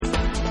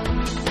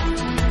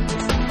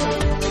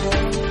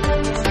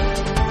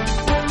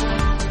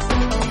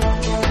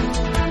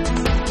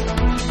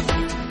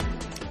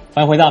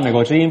欢迎回到美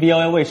国之音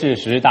VOA 卫视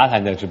时事大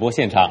谈的直播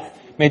现场。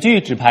美剧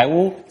《纸牌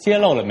屋》揭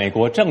露了美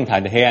国政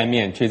坛的黑暗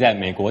面，却在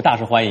美国大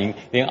受欢迎，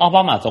连奥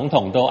巴马总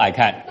统都爱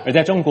看。而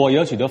在中国也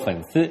有许多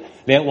粉丝，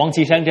连王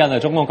岐山这样的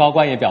中共高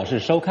官也表示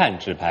收看《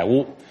纸牌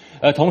屋》。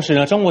而同时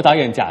呢，中国导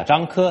演贾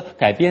樟柯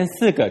改编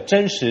4个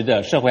真实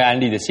的社会案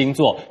例的新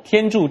作《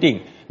天注定》，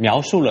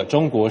描述了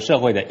中国社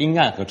会的阴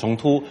暗和冲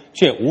突，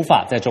却无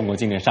法在中国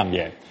境内上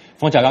演。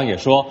冯小刚也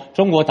说，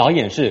中国导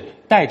演是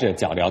带着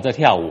脚镣在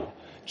跳舞。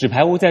纸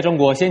牌屋在中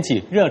国掀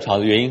起热潮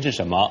的原因是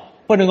什么？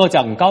不能够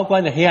讲高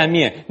官的黑暗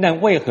面，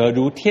但为何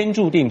如《天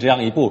注定》这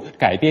样一部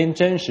改编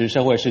真实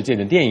社会事件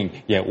的电影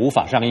也无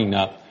法上映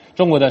呢？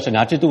中国的审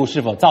查制度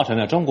是否造成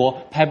了中国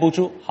拍不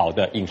出好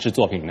的影视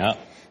作品呢？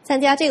参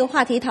加这个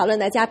话题讨论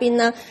的嘉宾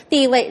呢，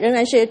第一位仍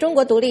然是中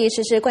国独立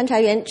时事观察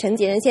员陈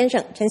杰仁先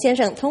生。陈先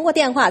生通过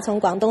电话从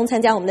广东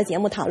参加我们的节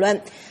目讨论。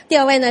第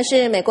二位呢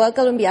是美国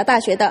哥伦比亚大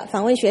学的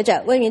访问学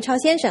者温云超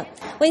先生。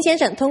温先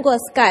生通过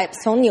Skype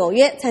从纽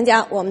约参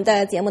加我们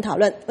的节目讨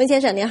论。温先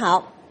生您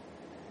好。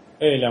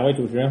两位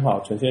主持人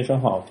好，陈先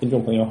生好，听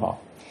众朋友好。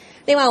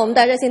另外，我们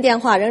的热线电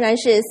话仍然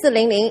是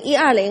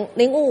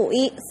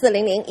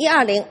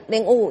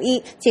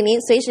400-120-0551，400-120-0551，请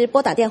您随时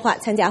拨打电话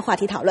参加话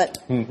题讨论。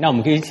那我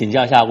们可以请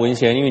教一下温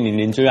先生，因为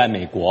您就在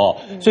美国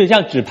所以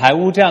像《纸牌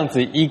屋》这样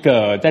子一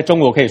个在中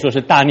国可以说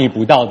是大逆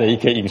不道的一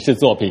个影视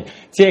作品，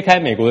揭开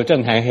美国的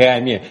政坛黑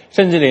暗面，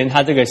甚至连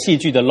它这个戏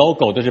剧的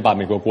logo 都是把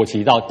美国国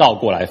旗倒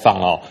过来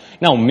放哦。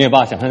那我们没有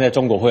办法想象在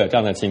中国会有这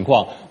样的情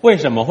况，为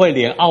什么会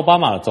连奥巴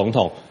马总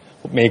统？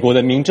美国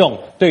的民众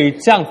对于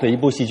这样的一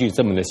部戏剧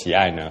这么的喜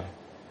爱呢？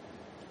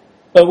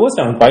我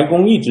想白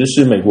宫一直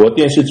是美国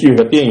电视剧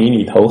和电影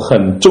里头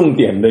很重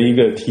点的一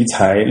个题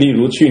材，例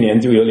如去年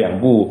就有2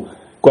部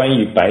关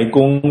于白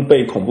宫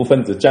被恐怖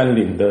分子占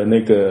领的那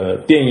个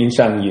电影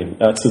上映，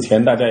此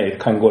前大家也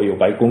看过有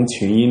白宫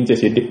群英这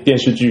些电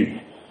视剧，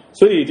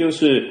所以就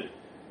是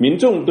民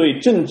众对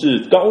政治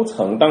高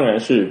层当然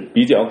是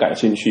比较感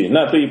兴趣，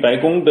那对于白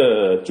宫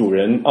的主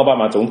人奥巴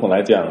马总统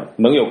来讲，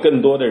能有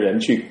更多的人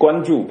去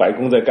关注白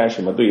宫在干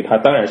什么，对于他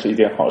当然是一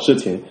件好事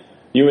情，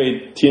因为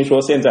听说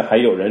现在还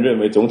有人认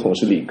为总统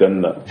是里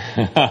根了。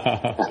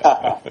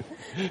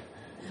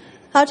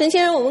好，陈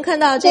先生，我们看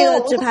到这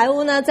个《纸牌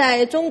屋》呢，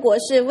在中国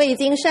是未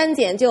经删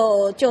减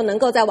就能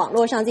够在网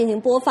络上进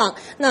行播放。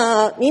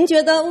那您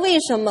觉得为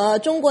什么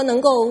中国能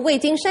够未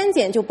经删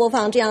减就播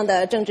放这样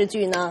的政治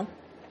剧呢？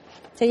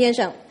陈先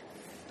生，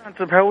像《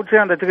纸牌屋》这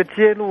样的这个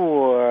揭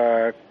露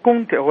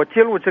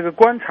揭露这个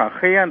官场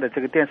黑暗的这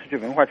个电视剧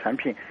文化产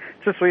品，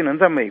之所以能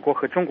在美国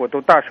和中国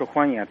都大受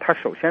欢迎，它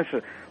首先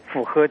是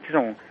符合这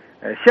种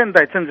现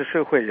代政治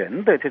社会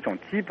人的这种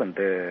基本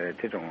的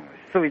这种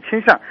思维倾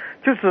向，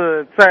就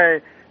是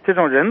在这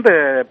种人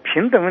的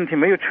平等问题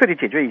没有彻底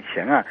解决以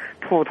前啊，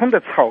普通的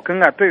草根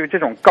啊，对于这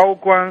种高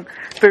官，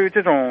对于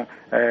这种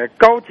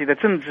高级的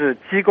政治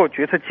机构、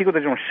决策机构的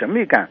这种神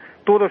秘感，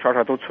多多少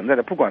少都存在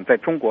的，不管在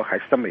中国还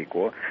是在美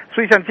国。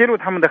所以像揭露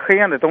他们的黑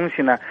暗的东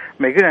西呢，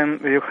每个人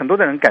有很多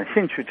的人感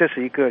兴趣，这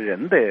是一个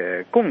人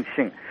的共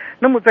性。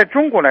那么在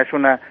中国来说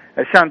呢，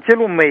像揭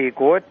露美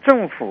国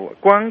政府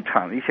官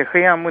场一些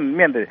黑暗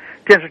面的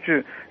电视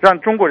剧，让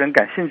中国人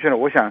感兴趣了，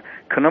我想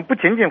可能不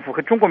仅仅符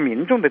合中国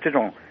民众的这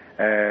种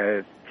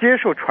接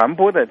受传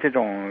播的这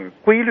种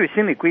规律、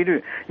心理规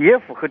律，也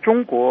符合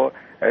中国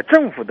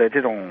政府的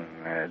这种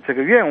这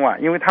个愿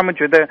望，因为他们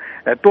觉得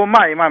多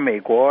骂一骂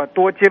美国，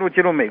多揭露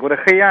美国的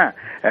黑暗，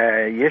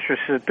也许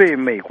是对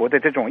美国的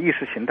这种意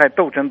识形态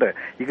斗争的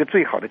一个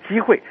最好的机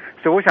会。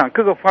所以我想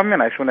各个方面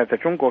来说呢，在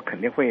中国肯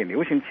定会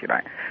流行起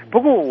来。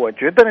不过我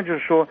觉得呢，就是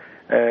说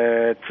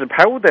纸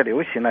牌屋的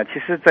流行呢，其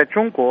实在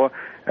中国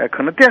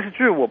可能电视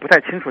剧我不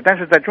太清楚，但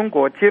是在中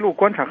国揭露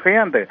官场黑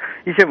暗的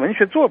一些文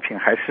学作品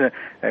还是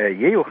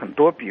也有很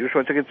多，比如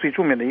说这个最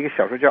著名的一个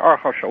小说叫《2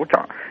号首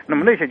长》，那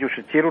么那些就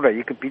是揭露了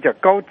一个比较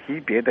高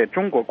级别的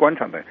中国官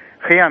场的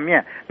黑暗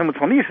面。那么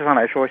从历史上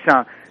来说，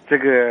像这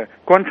个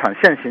官场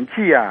现形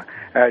记啊，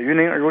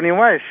儒林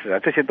外史啊，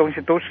这些东西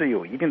都是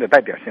有一定的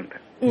代表性的。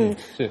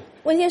是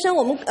温先生，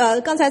我们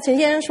刚才陈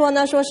先生说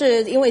呢，说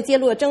是因为揭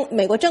露了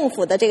美国政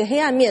府的这个黑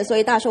暗面，所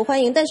以大受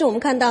欢迎。但是我们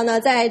看到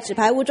呢，在纸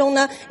牌屋中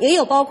呢，也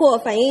有包括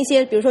反映一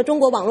些，比如说中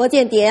国网络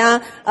间谍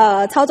啊，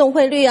操纵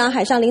汇率啊，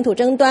海上领土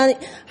争端，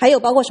还有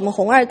包括什么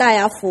红二代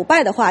啊、腐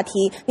败的话题。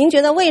您觉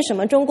得为什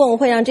么中共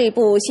会让这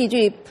部戏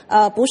剧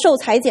不受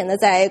裁剪的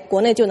在国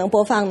内就能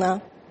播放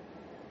呢？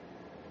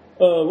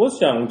我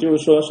想就是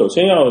说，首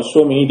先要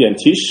说明一点，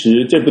其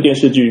实这部电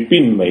视剧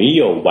并没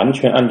有完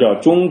全按照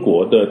中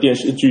国的电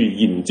视剧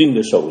引进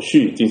的手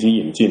续进行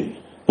引进，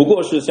不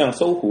过是像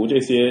搜狐这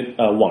些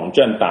网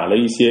站打了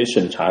一些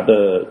审查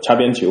的擦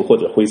边球或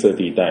者灰色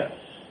地带。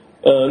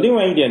另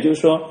外一点就是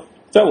说，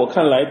在我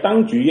看来，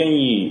当局愿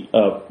意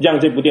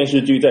让这部电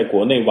视剧在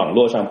国内网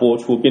络上播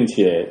出，并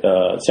且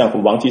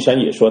像王岐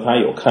山也说他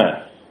有看，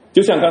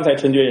就像刚才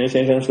陈觉仁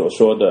先生所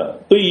说的，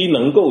对于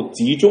能够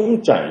集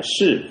中展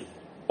示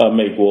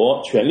美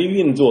国权力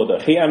运作的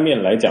黑暗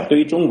面来讲，对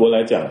于中国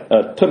来讲，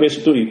特别是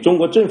对于中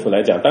国政府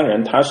来讲，当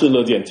然他是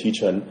乐见其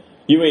成，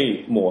因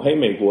为抹黑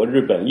美国、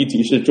日本一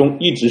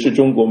直是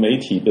中国媒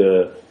体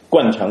的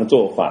惯常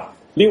做法。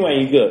另外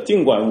一个，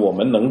尽管我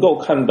们能够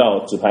看到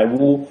纸牌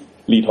屋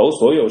里头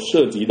所有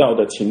涉及到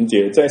的情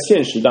节在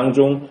现实当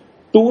中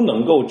都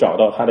能够找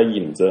到它的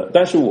影子，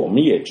但是我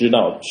们也知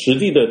道实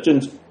际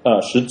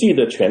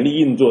的权力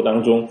运作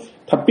当中，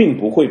它并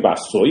不会把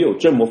所有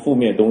这么负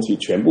面的东西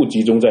全部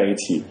集中在一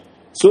起。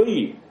所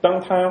以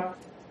当它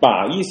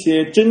把一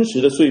些真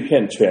实的碎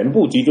片全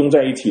部集中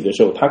在一起的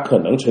时候，它可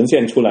能呈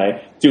现出来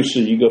就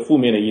是一个负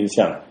面的印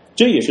象。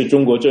这也是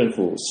中国政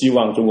府希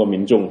望中国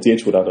民众接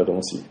触到的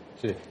东西。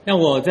是，那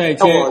我在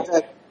陈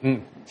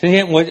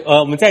先，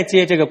我们在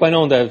接这个观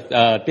众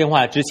的电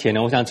话之前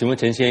呢，我想请问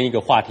陈先一个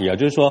话题啊，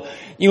就是说，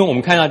因为我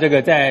们看到这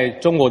个在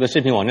中国的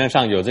视频网站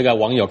上有这个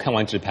网友看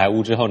完《纸牌屋》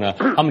之后呢，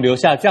他们留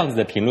下这样子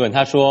的评论，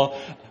他说，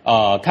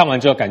看完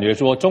之后感觉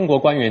说中国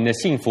官员的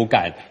幸福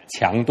感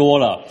强多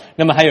了。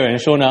那么还有人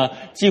说呢，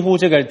几乎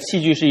这个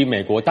戏剧是与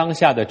美国当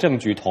下的政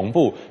局同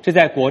步，这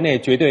在国内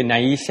绝对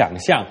难以想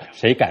象，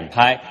谁敢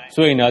拍？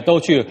所以呢，都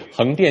去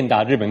横店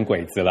打日本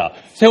鬼子了。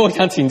所以我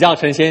想请教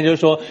陈先生，就是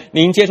说，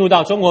您接触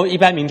到中国一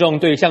般民众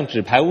对像《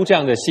纸牌屋》这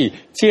样的戏，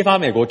揭发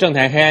美国政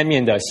坛黑暗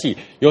面的戏，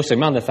有什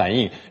么样的反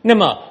应？那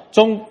么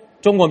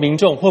中国民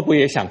众会不会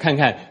也想看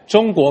看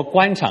中国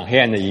官场黑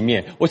暗的一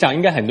面？我想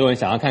应该很多人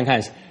想要看看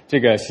这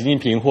个习近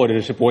平或者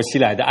是薄熙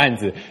来的案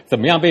子怎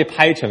么样被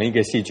拍成一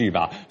个戏剧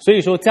吧。所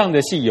以说这样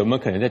的戏有没有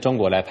可能在中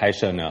国来拍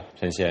摄呢？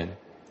陈先。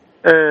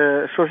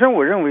首先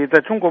我认为在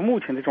中国目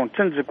前这种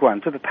政治管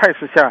制的态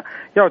势下，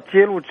要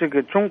揭露这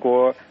个中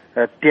国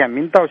点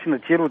名道姓的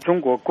揭露中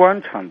国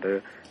官场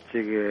的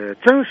这个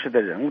真实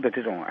的人物的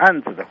这种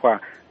案子的话，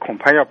恐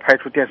怕要拍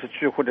出电视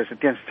剧或者是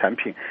电视产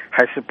品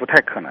还是不太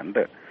可能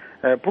的。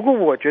不过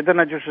我觉得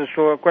呢，就是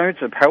说关于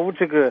纸牌屋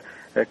这个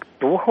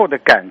读后的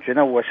感觉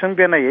呢，我身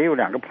边呢也有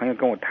2个朋友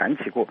跟我谈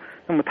起过。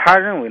那么他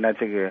认为呢，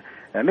这个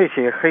那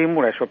些黑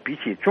幕来说，比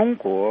起中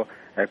国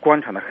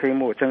官场的黑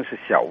幕，真是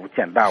小巫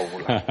见大巫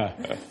了。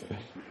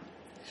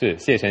是，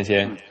谢谢陈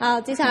先。好，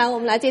接下来我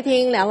们来接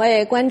听2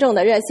位观众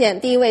的热线。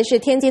第一位是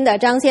天津的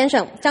张先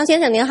生，张先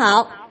生您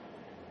好。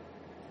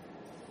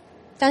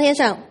张先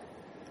生。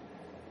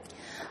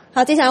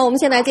好，接下来我们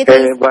先来接听。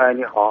喂，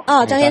你好。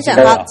张先生，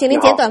好，请您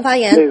简短发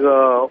言。这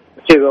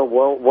个，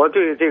我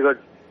对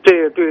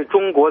对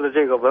中国的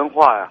这个文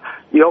化呀，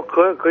也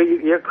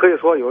可以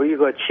说有一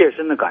个切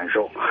身的感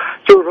受，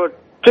就是说，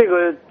这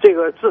个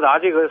自打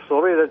这个所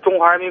谓的中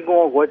华人民共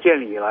和国建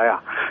立以来呀，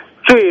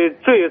最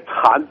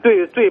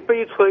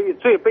悲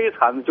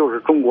惨的就是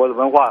中国的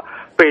文化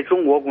被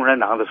中国共产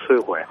党的摧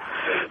毁，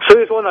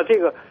所以说呢，这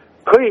个。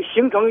可以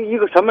形成一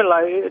个什么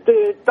来？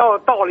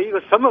到了一个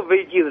什么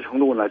危机的程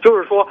度呢？就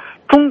是说，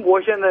中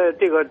国现在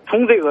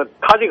从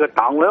他这个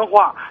党文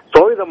化，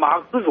所谓的马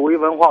克思主义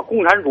文化、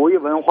共产主义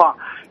文化，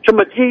什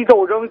么积极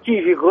斗争、继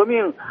续革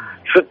命，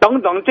是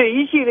等等这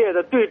一系列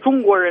的对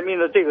中国人民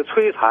的这个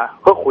摧残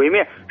和毁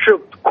灭是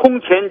空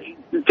前，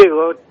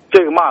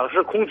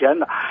是空前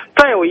的。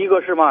再有一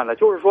个是嘛呢？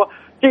就是说，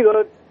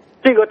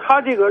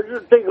他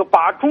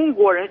把中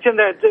国人现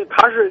在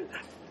他是。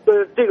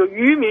这个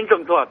愚民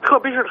政策，特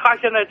别是他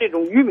现在这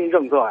种愚民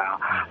政策呀，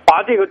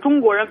把这个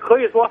中国人可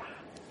以说，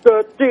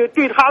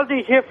对他的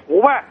这些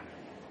腐败，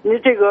您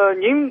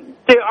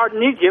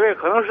几位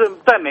可能是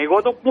在美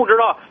国都不知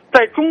道，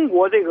在中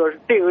国这个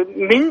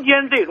民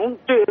间这种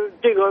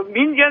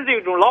民间这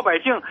种老百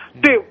姓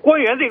对官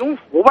员这种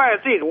腐败、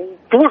这种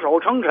俯首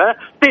称臣、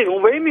这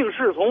种唯命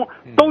是从，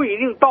都已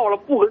经到了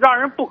让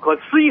人不可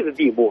思议的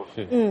地步，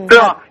是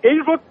吧？也就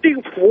是说，这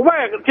个腐败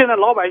现在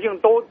老百姓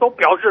都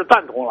表示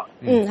赞同了。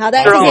好的，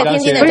谢谢天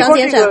津的张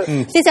先生。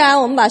接下来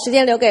我们把时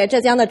间留给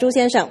浙江的朱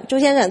先生。朱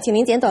先生，请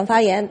您简短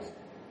发言。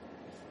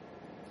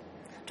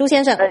朱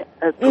先生，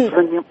主持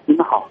人你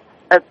们好，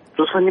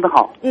主持人你们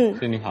好，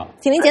你好，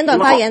请您简短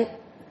发言。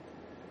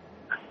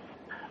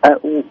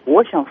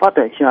我想发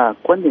表一下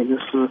观点，就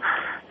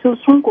是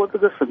中国这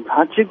个审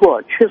查机构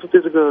啊，确实对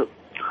这个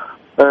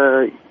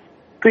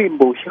对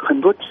某些很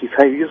多题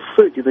材与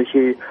涉及的一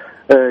些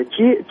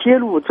揭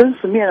露真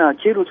实面啊，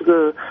揭露这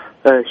个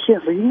现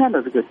实阴暗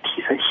的这个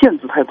题材限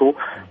制太多。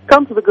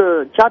刚才这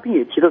个嘉宾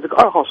也提到这个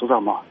2号首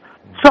长嘛，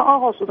实际上2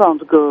号首长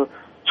这个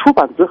出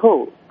版之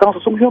后，当时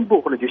中宣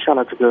部后来就下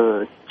了这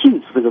个禁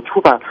止这个出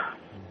版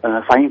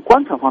反映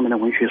官场方面的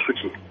文学书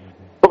籍，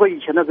包括以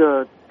前那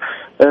个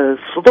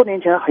10多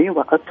年前很有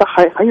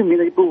名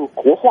的一部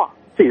国画，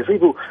这也是一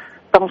部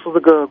当时这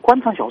个官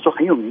场小说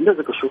很有名的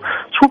这个书，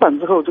出版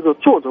之后，这个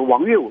作者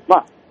王岳文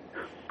嘛，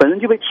本人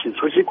就被请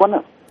出机关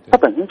了。他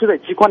本身就在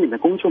机关里面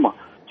工作嘛，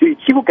就以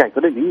机构改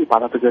革的名义把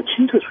他这个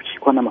清退出机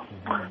关了嘛。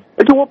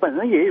而且我本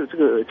人也有这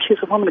个切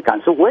身方面的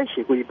感受，我也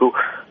写过一部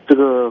这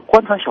个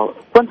官场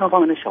方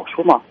面的小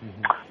说嘛，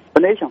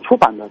本来也想出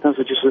版的，但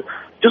是就是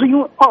因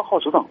为2号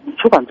首长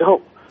出版之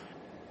后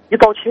一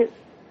刀切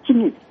禁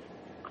令，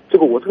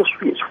我这个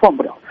书也出版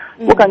不了。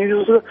我感觉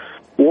就是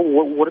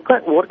我的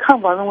看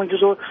法认为就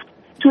是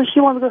希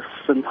望这个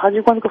审查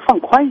机关这个放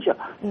宽一下，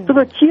这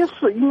个揭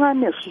示阴暗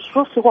面是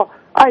说实话，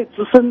爱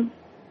之深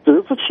责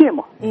之切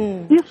嘛。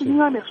揭示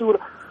阴暗面是为了。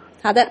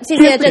好的，谢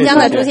谢浙江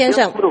的朱先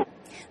生。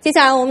接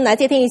下来我们来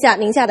接听一下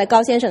宁夏的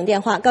高先生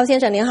电话。高先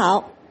生您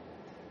好。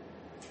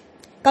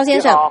高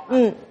先生，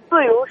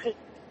自由是，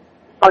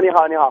你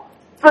好，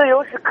自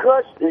由是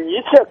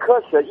一切科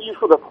学艺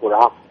术的土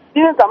壤，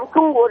因为咱们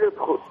中国这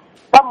个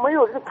它没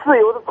有这个自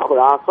由的土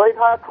壤，所以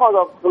它创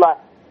造不出来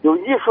有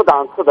艺术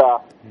档次的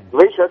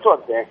文学作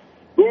品。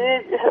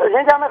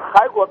人家那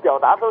韩国表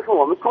达都是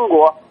我们中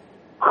国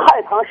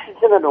汉唐时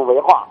期那种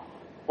文化，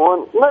我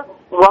们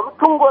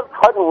中国的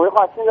传统文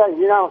化现在已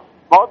经让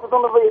毛泽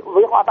东的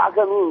文化大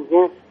革命已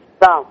经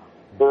让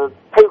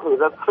摧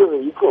毁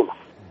一尽了。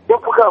就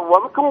不可，我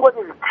们中国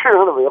就是赤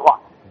人的文化，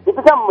你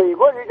不像美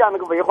国人家那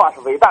个文化是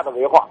伟大的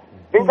文化，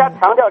人家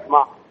强调什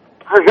么？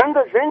是人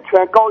的人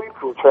权高于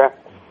主权。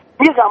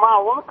你想嘛，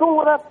我们中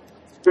国的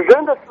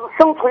人的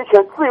生存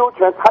权、自由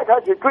权、财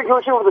产权、追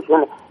求幸福的权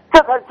利，这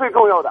才是最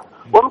重要的。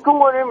我们中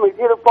国人每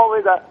天都包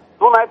围着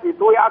毒奶粉、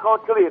毒牙膏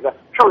之类的，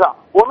是不是？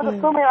我们的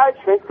生命安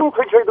全、生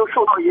存权都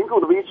受到严重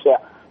的威胁。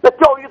那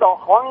钓鱼岛、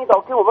黄鱼岛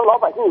跟我们老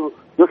百姓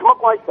有什么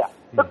关系啊？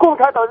那共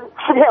产党人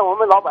欺骗我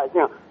们老百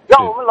姓，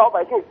让我们老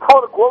百姓操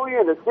着国务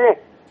院的心，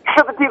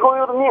吃着地沟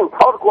油的命，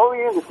操着国务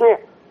院的心，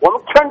我们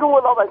全中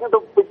国老百姓都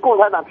被共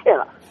产党骗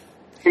了。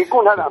给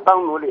共产党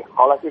当奴隶。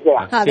好了，谢谢。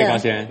好的，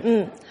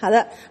好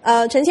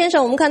的。陈先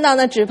生，我们看到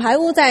呢，纸牌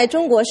屋在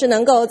中国是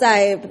能够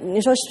你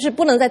说是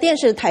不能在电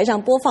视台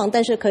上播放，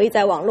但是可以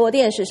在网络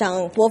电视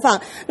上播放。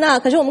那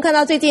可是我们看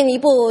到最近一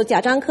部贾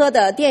樟柯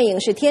的电影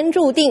是《天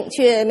注定》，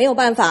却没有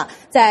办法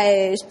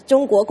在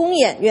中国公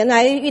演。原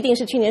来预定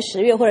是去年10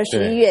月或者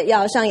11月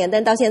要上演，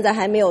但到现在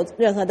还没有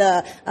任何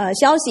的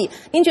消息。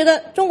您觉得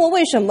中国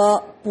为什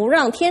么不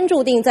让《天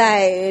注定》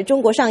在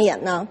中国上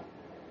演呢？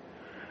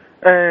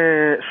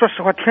说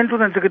实话，《天注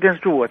定》这个电视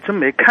剧我真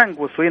没看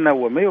过，所以呢，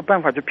我没有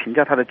办法去评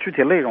价它的具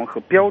体内容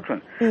和标准。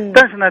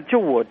但是呢，就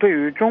我对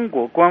于中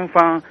国官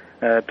方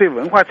对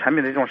文化产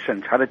品的这种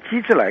审查的机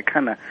制来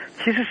看呢，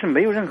其实是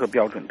没有任何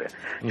标准的。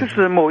就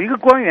是某一个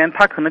官员，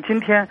他可能今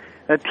天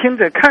听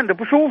着看着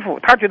不舒服，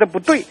他觉得不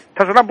对，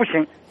他说那不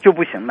行就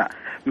不行了，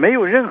没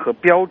有任何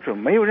标准，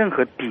没有任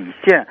何底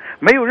线，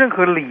没有任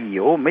何理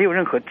由，没有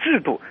任何制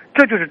度，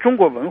这就是中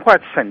国文化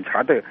审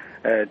查的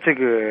这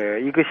个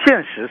一个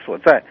现实所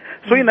在。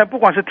所以呢，不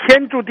管是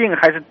天注定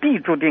还是地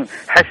注定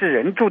还是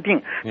人注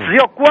定，只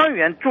要官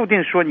员注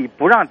定说你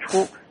不让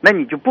出，那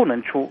你就不能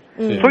出。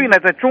所以呢，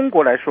在中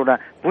国来说呢，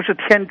不是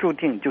天注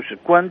定就是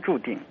官注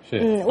定。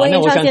温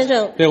云超先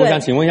生，对，我想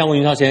请问一下温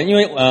云超先生，因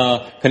为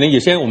可能有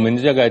些我们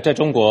这个在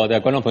中国的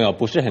观众朋友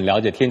不是很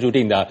了解天注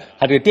定的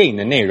他这个电影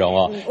的内容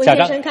哦。温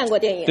先生看过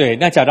电影。对，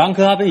那贾樟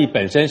柯他自己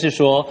本身是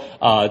说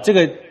这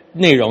个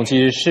内容其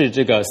实是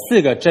这个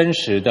4个真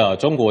实的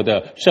中国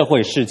的社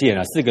会事件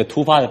啊，4个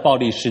突发的暴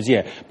力事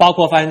件，包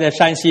括发生在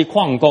山西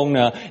矿工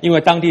呢，因为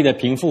当地的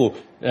贫富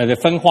的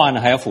分化呢，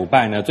还有腐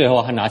败呢，最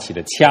后他拿起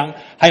了枪。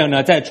还有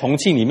呢，在重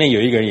庆里面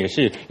有一个人也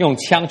是用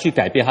枪去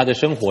改变他的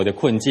生活的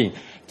困境。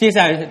接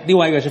下来另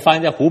外一个是发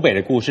生在湖北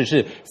的故事，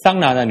是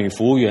桑拿的女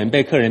服务员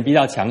被客人逼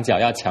到墙角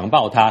要强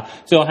暴她，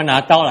最后她拿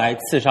刀来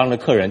刺伤了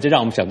客人，这让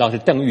我们想到是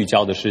邓玉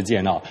娇的事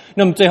件哦。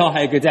那么最后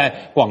还有一个在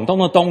广东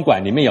的东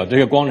莞里面有这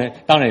个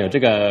当然有这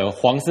个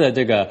黄色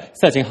这个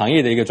色情行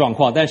业的一个状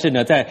况，但是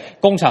呢，在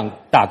工厂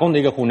打工的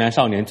一个湖南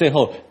少年最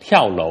后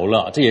跳楼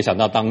了，这也想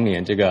到当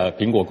年这个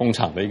苹果工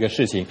厂的一个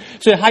事情，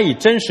所以他以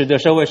真实的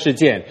社会事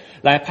件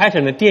来拍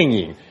成了电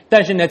影。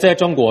但是呢，在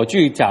中国，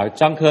据贾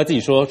樟柯自己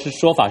说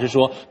法是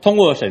说通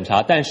过了审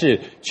查，但是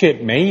却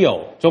没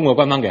有中国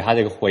官方给他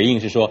的一个回应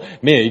是说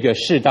没有一个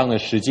适当的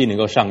时机能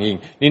够上映。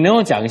你能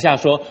够讲一下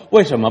说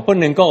为什么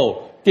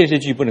电视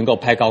剧不能够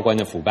拍高官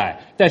的腐败，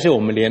但是我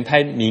们连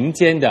拍民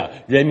间的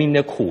人民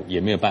的苦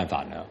也没有办法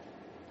呢？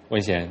温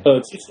先，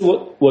其实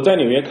我在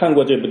纽约看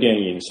过这部电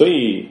影，所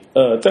以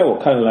在我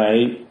看来，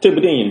这部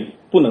电影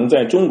不能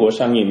在中国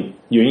上映，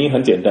原因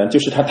很简单，就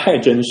是它太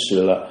真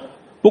实了。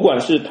不管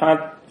是它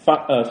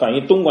反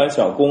映东莞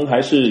小工，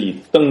还是以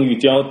邓玉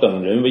娇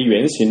等人为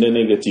原型的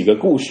那个几个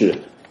故事，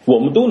我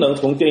们都能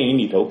从电影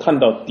里头看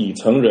到底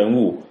层人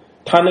物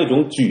他那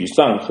种沮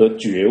丧和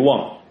绝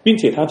望，并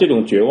且他这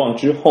种绝望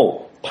之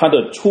后，他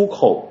的出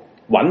口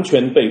完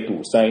全被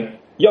堵塞，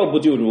要不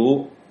就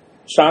如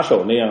杀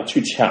手那样去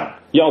抢，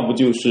要不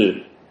就是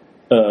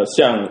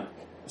像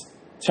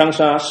枪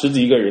杀10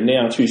几个人那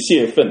样去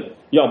泄愤，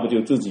要不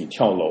就自己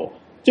跳楼。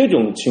这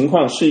种情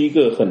况是一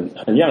个很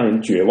让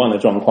人绝望的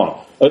状况，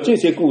而这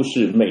些故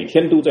事每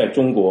天都在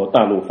中国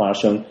大陆发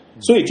生，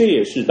所以这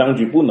也是当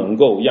局不能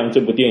够让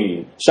这部电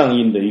影上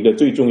映的一个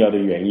最重要的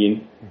原因。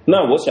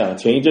那我想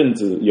前一阵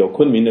子有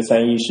昆明的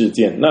3·1事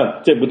件，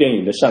那这部电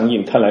影的上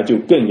映看来就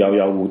更遥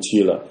遥无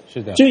期了。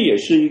是的，这也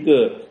是一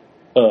个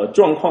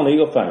状况的一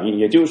个反应，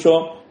也就是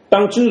说，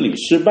当治理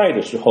失败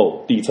的时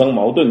候，底层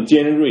矛盾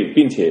尖锐，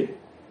并且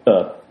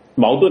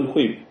矛盾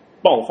会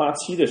爆发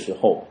期的时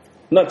候，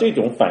那这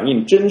种反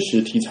映真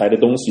实题材的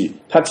东西，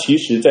它其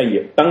实在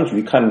当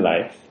局看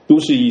来都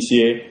是一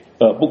些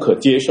不可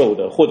接受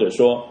的，或者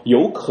说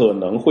有可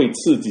能会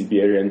刺激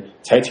别人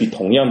采取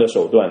同样的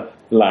手段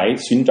来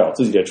寻找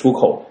自己的出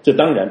口，这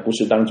当然不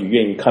是当局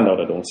愿意看到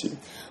的东西。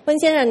温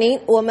先生，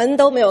我们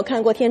都没有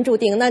看过《天注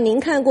定》，那您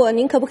看过，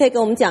您可不可以给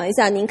我们讲一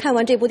下您看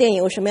完这部电影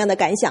有什么样的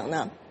感想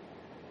呢？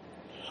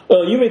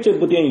因为这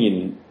部电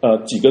影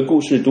几个故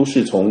事都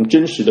是从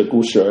真实的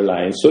故事而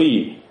来，所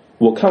以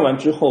我看完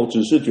之后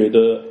只是觉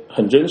得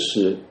很真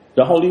实。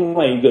然后另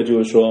外一个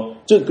就是说，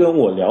这跟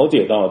我了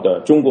解到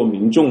的中国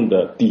民众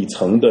的底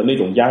层的那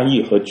种压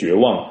抑和绝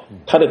望，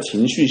他的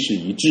情绪是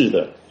一致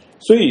的。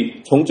所以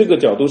从这个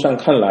角度上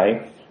看来，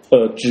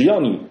只要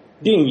你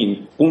电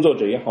影工作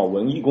者也好，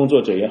文艺工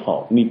作者也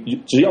好，你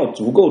只要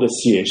足够的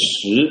写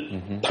实，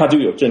它就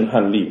有震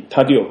撼力，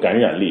它就有感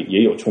染力，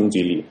也有冲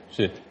击力。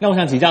是，那我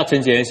想请教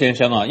陈杰先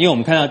生啊，因为我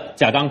们看到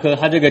贾樟柯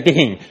他这个电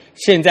影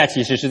现在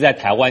其实是在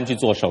台湾去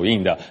做首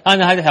映的。他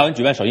在台湾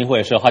举办首映会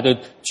的时候，他就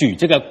举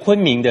这个昆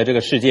明的这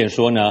个事件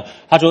说呢，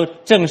他说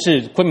正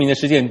是昆明的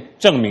事件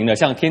证明了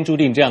像《天注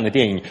定》这样的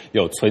电影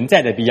有存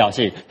在的必要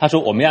性。他说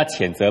我们要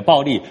谴责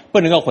暴力，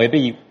不能够回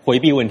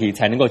避问题，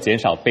才能够减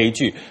少悲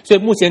剧。所以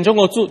目前中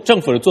国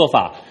政府的做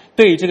法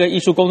对这个艺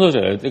术工作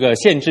者的这个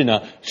限制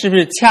呢，是不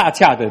是恰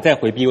恰的在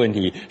回避问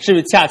题？是不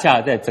是恰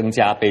恰在增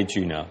加悲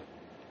剧呢？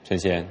陈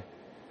先，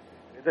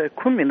在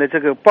昆明的这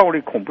个暴力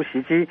恐怖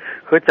袭击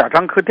和贾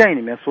樟柯电影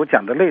里面所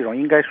讲的内容，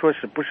应该说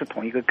是不是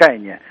同一个概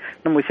念？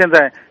那么现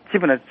在基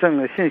本的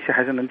信息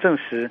还是能证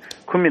实，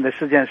昆明的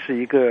事件是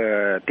一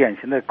个典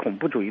型的恐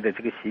怖主义的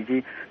这个袭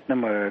击。那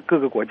么各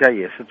个国家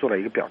也是做了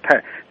一个表态。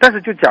但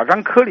是就贾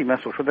樟柯里面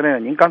所说的内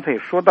容，您刚才也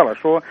说到了，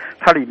说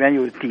它里面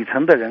有底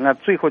层的人啊，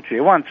最后绝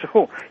望之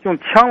后用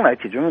枪来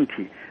解决问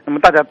题。那么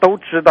大家都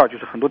知道，就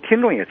是很多听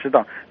众也知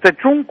道，在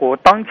中国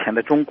当前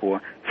的中国，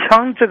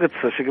枪这个词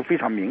是一个非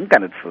常敏感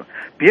的词，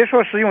别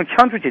说是用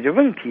枪去解决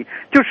问题，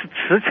就是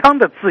持枪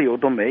的自由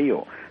都没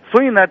有。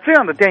所以呢，这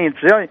样的电影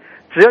只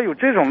要有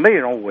这种内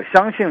容，我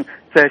相信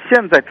在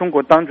现在中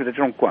国当局的这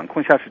种管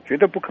控下是绝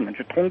对不可能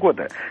去通过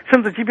的。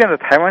甚至即便在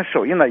台湾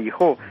首映了以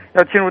后，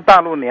要进入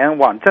大陆连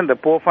网站的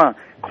播放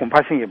恐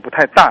怕性也不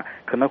太大，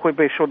可能会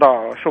被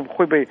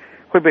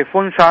会被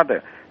封杀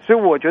的。所以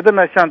我觉得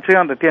呢，像这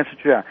样的电视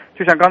剧啊，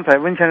就像刚才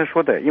温先生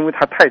说的，因为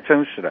它太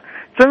真实了，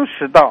真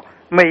实到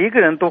每一个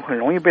人都很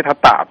容易被它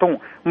打动，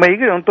每一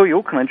个人都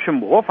有可能去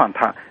模仿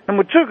它。那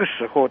么这个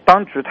时候，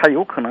当局它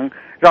有可能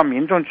让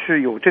民众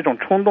去有这种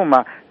冲动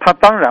吗？他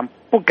当然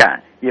不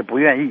敢，也不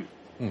愿意。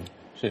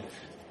是。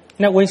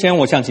那温先生，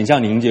我想请教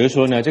您，就是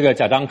说呢，这个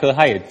贾樟柯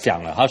他也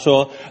讲了，他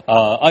说，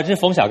这是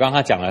冯小刚他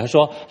讲了，他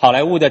说好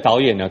莱坞的导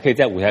演呢可以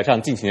在舞台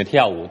上尽情的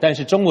跳舞，但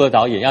是中国的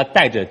导演要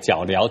带着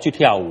脚镣去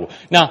跳舞。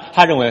那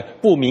他认为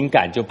不敏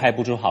感就拍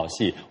不出好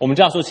戏。我们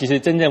知道说，其实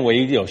真正唯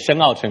一有申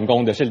奥成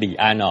功的是李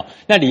安哦。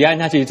那李安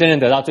他其实真正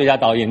得到最佳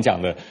导演奖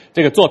的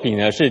这个作品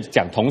呢，是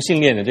讲同性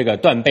恋的这个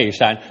《断背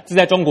山》，这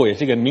在中国也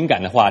是一个敏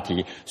感的话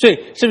题。所以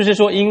是不是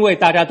说，因为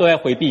大家都在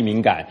回避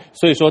敏感，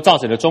所以说造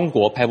成了中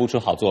国拍不出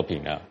好作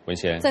品呢？温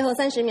先生。最后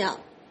30秒。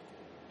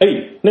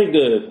那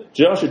个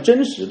只要是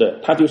真实的，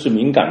它就是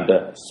敏感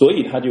的，所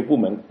以它就不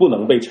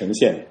能被呈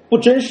现；不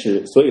真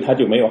实，所以它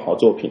就没有好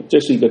作品。这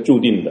是一个注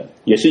定的，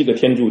也是一个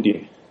天注定。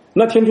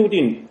那天注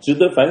定值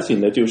得反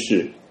省的就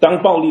是，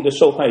当暴力的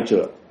受害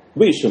者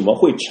为什么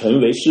会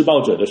成为施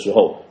暴者的时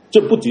候，这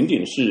不仅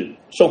仅是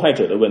受害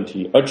者的问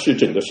题，而是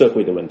整个社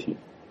会的问题。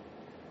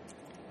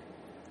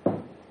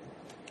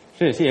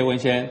是，谢谢温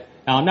先生。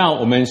好，那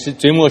我们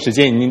节目的时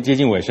间已经接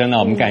近尾声了，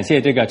我们感谢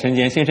这个陈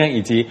杰先生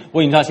以及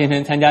温允照先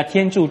生参加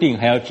天注定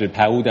还有纸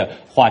牌屋的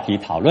话题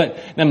讨论。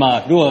那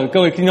么如果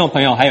各位听众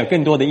朋友还有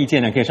更多的意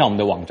见呢，可以上我们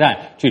的网站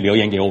去留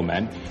言给我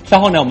们。稍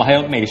后呢，我们还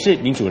有美式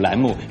民主栏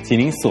目，请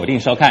您锁定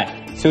收看。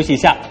休息一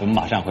下，我们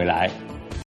马上回来。